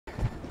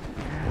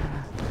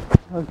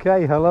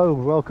Okay, hello,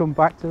 welcome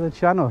back to the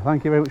channel.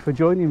 Thank you very much for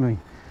joining me.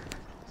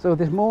 So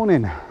this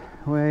morning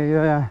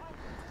I'm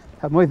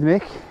with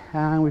Mick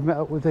and we've met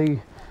up with the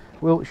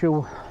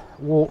Wiltshire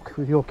Walk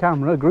with Your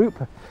Camera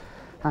group,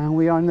 and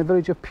we are in the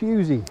village of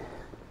Pewsey.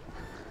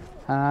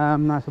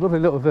 That's a lovely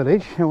little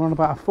village, and we're on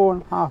about a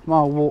 4.5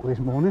 mile walk this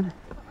morning,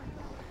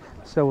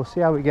 so we'll see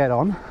how we get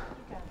on.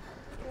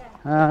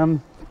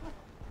 Morning.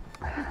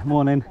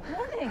 Morning.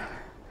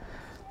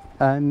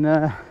 And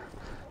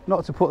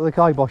not to put the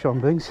kibosh on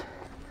things,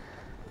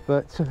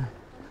 but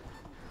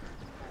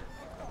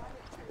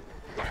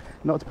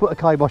not to put a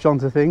kibosh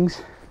onto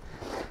things.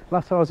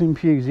 Last time I was in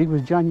Pewsey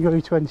was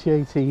January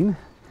 2018,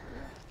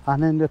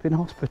 and ended up in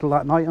hospital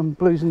that night on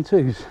blues and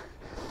twos,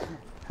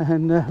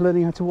 and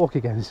learning how to walk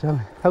again. So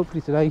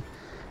hopefully today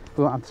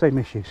we won't have the same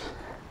issues.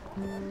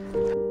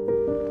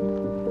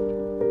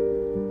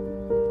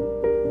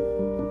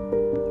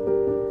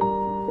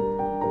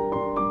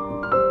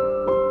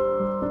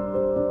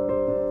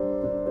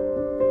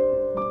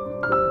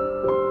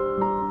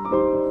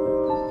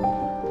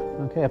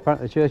 Okay,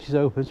 apparently the church is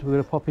open, so we're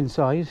going to pop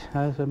inside.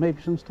 So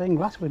maybe some stained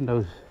glass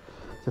windows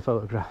to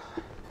photograph.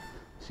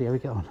 See how we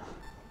get on.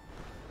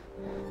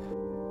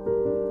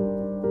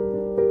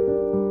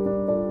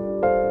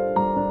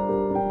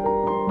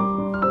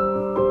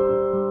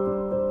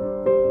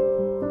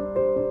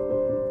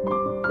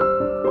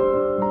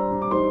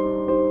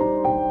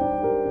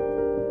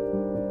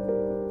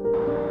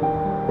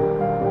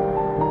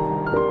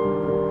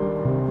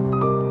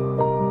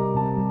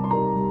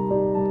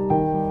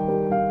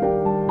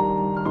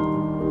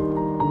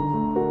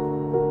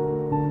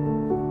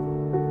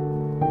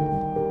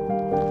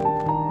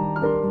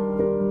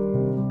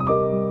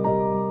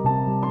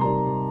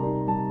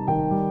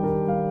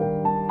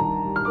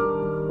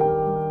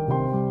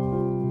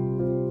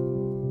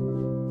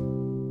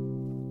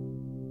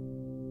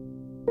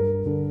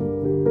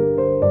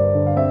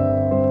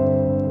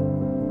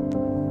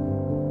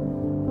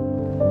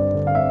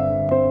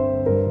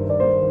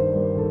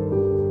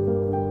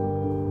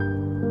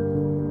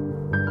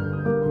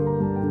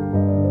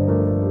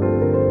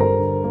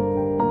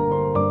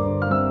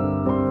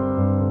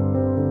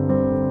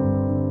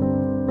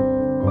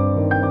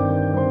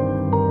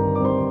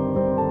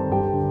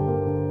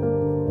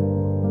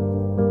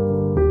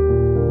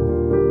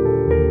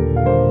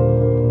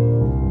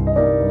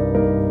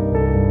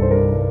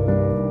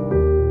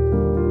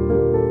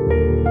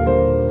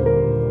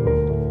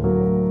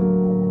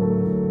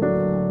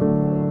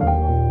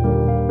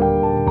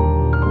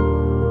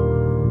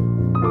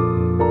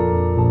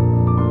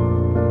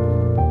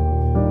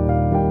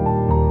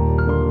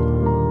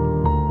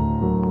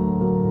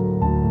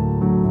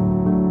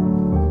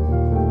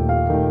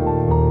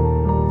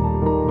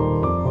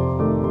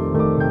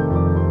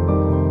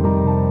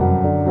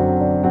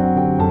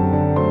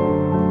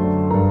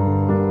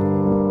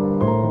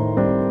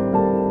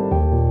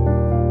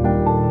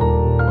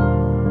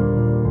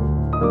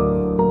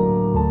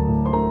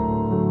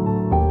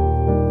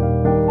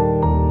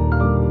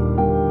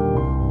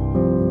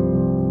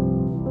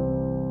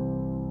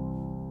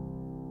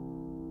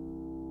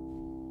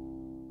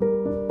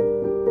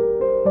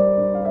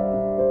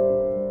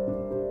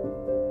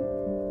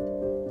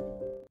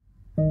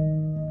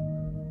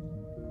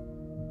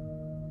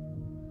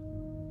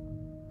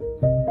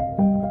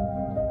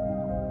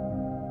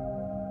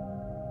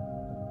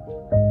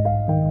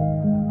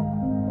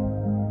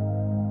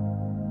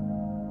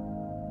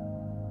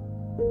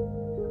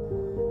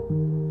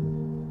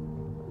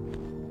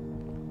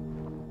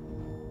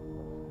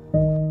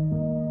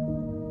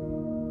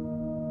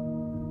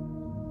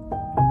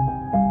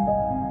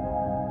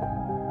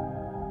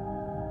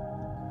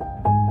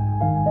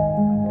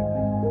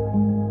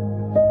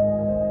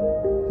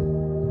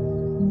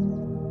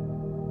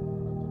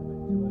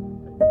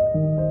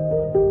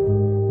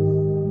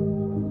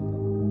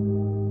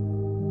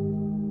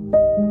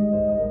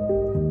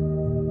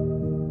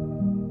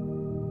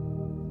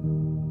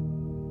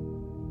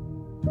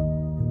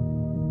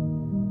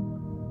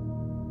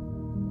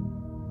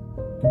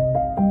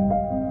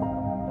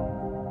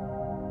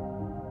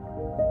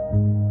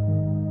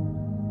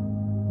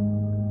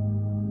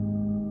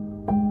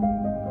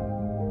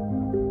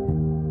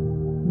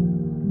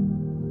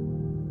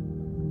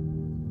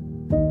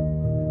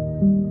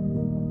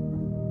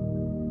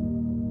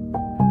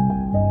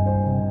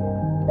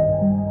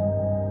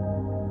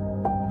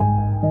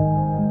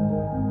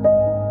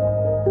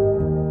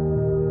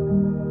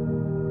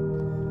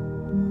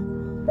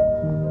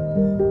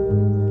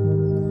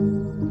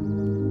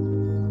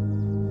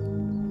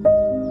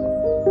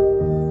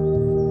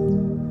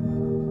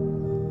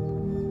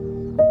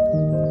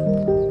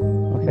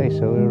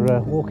 So we're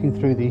walking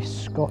through the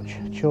Scotch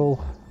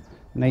Chul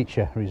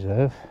Nature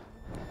Reserve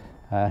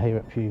here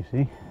at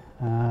Pewsey.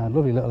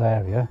 Lovely little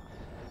area,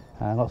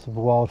 lots of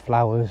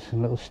wildflowers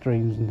and little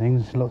streams and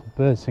things, lots of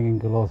birds singing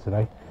galore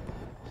today.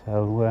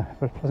 So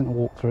very pleasant to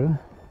walk through,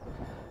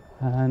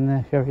 and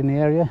if you're in the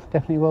area,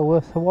 definitely well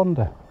worth a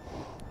wander.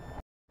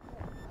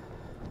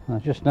 And I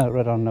just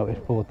read on notice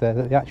board there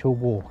that the actual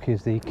walk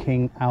is the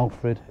King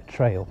Alfred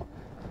Trail,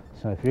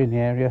 So if you're in the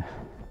area,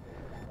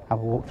 have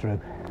a walk through.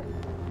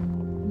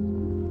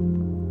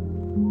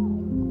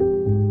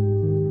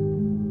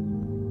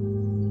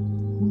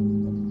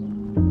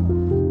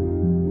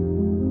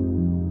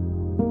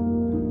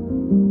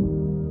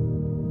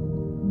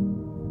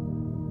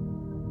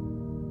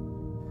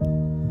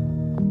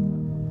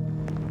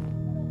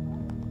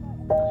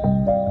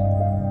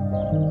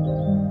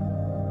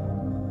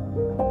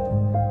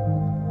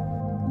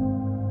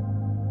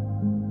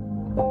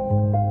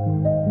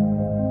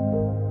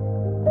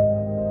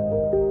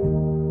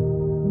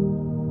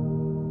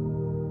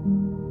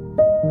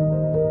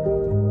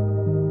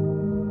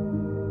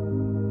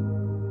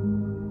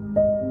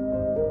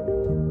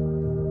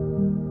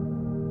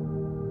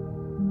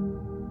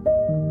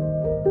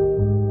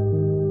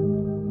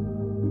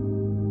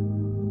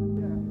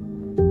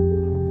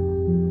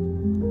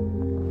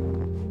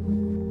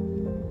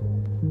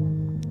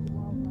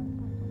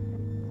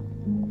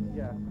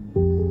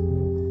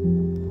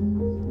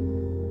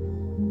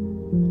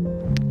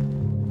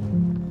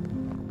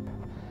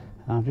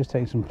 I'm just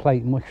taking some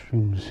plate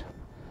mushrooms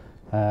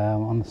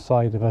on the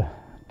side of a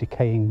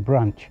decaying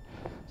branch.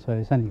 So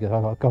it's only good.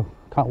 I've got to go,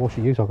 can't wash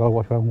the use, I've got to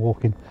watch where I'm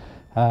walking.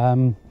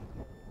 So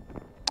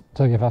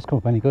if that's come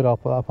up any good, I'll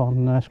put that up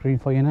on screen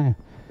for you now.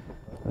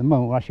 At the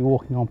moment we're actually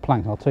walking on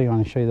planks. I'll tell you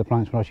and show you the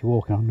planks we're actually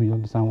walking on. You'll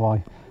understand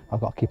why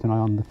I've got to keep an eye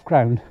on the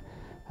ground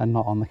and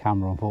not on the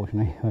camera,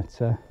 unfortunately. But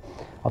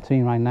I'll tell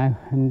you right now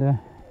and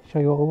show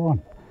you what we're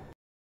on.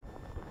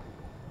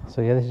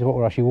 So yeah, this is what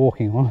we're actually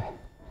walking on.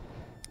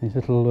 These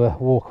little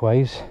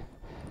walkways.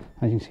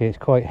 As you can see, it's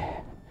quite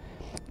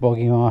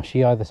boggy,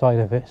 marshy either side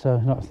of it, so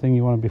it's not a thing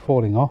you want to be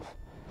falling off.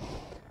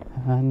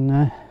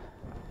 And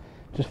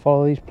just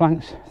follow these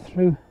planks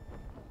through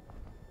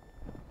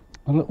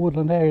the little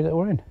woodland area that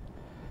we're in.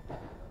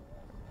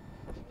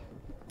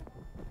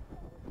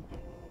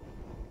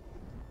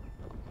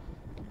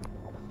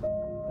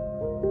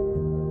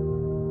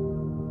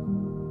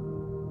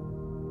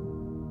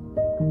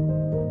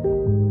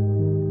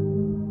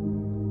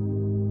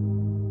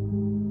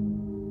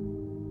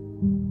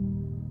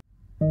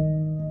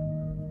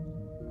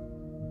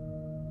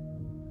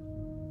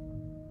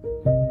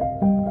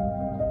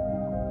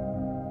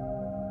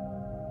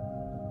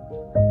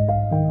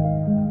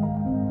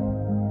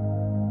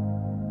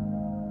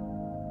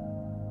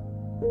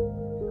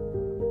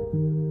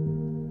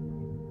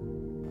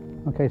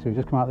 Okay, so we've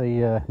just come out of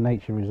the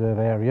nature reserve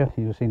area.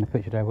 You've just seen the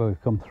picture there where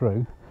we've come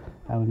through,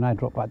 and we've now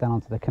dropped back down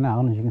onto the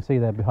canal. And as you can see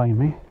there behind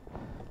me,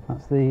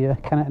 that's the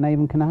Kennet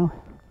Avon Canal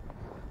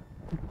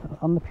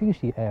on the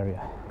Pewsey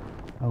area.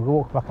 And we'll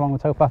walk back along the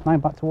towpath now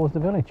back towards the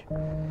village.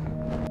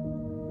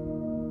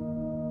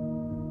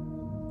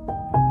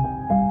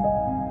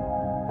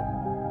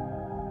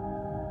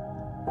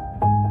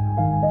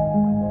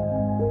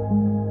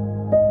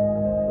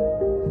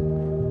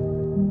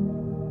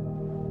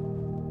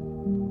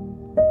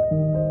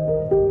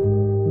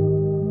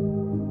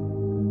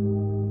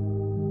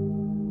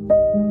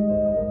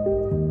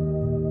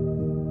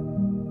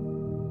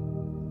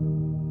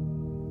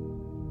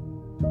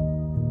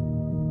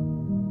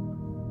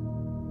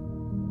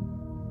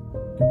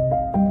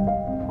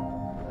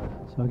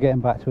 So we're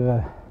getting back to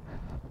a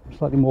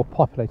slightly more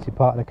populated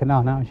part of the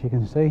canal now, as you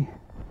can see,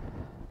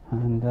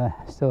 and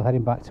still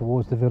heading back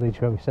towards the village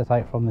where we set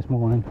out from this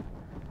morning,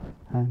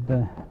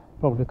 and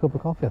probably a cup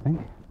of coffee, I think.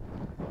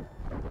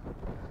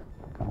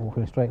 Can't walk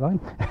in a straight line.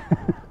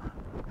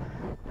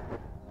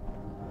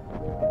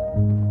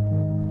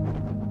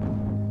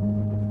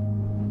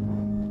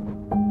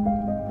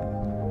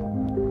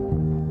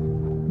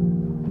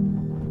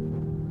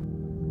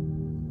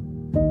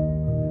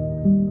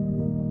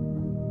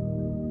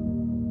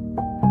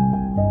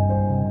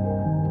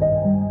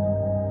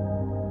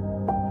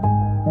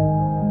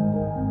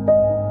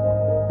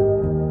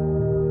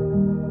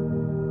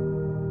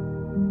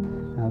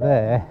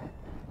 There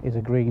is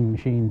a green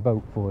machine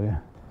boat for you.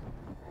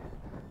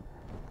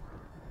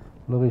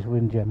 Love his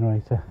wind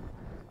generator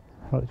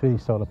right between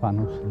his solar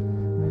panels.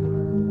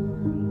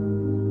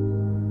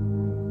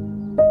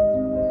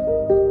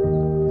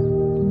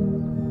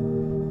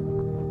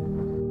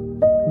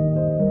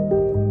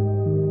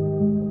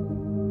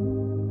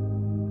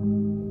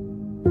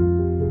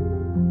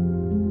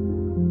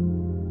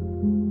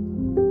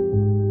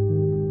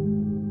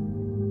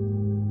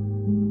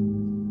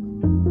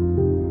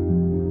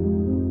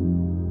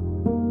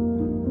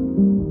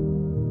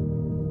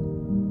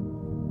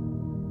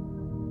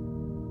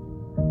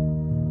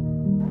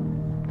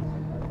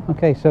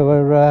 Okay, so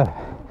we're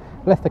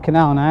left the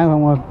canal now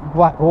and we're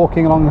back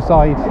walking along the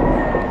side,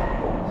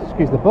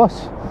 excuse the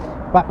bus,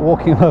 back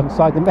walking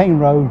alongside the main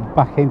road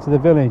back into the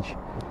village.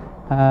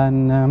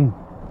 And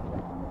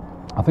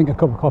I think a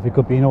cup of coffee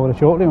could be in order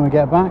shortly when we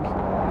get back.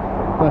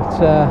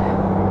 But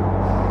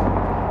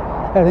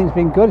everything's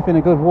been good, it's been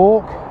a good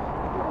walk,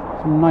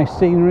 some nice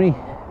scenery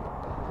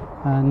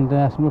and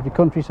some lovely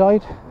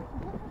countryside.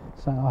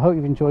 So I hope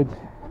you've enjoyed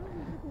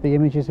the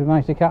images we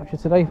managed to capture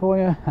today for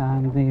you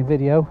and the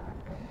video.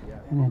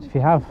 And if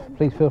you have,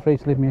 please feel free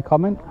to leave me a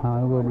comment,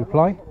 I will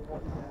reply.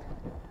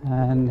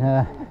 And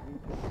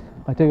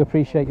I do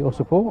appreciate your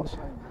support,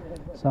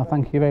 so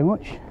thank you very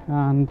much,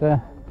 and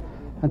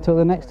until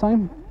the next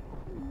time,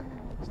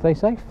 stay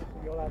safe.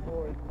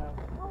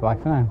 Bye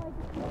for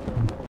now.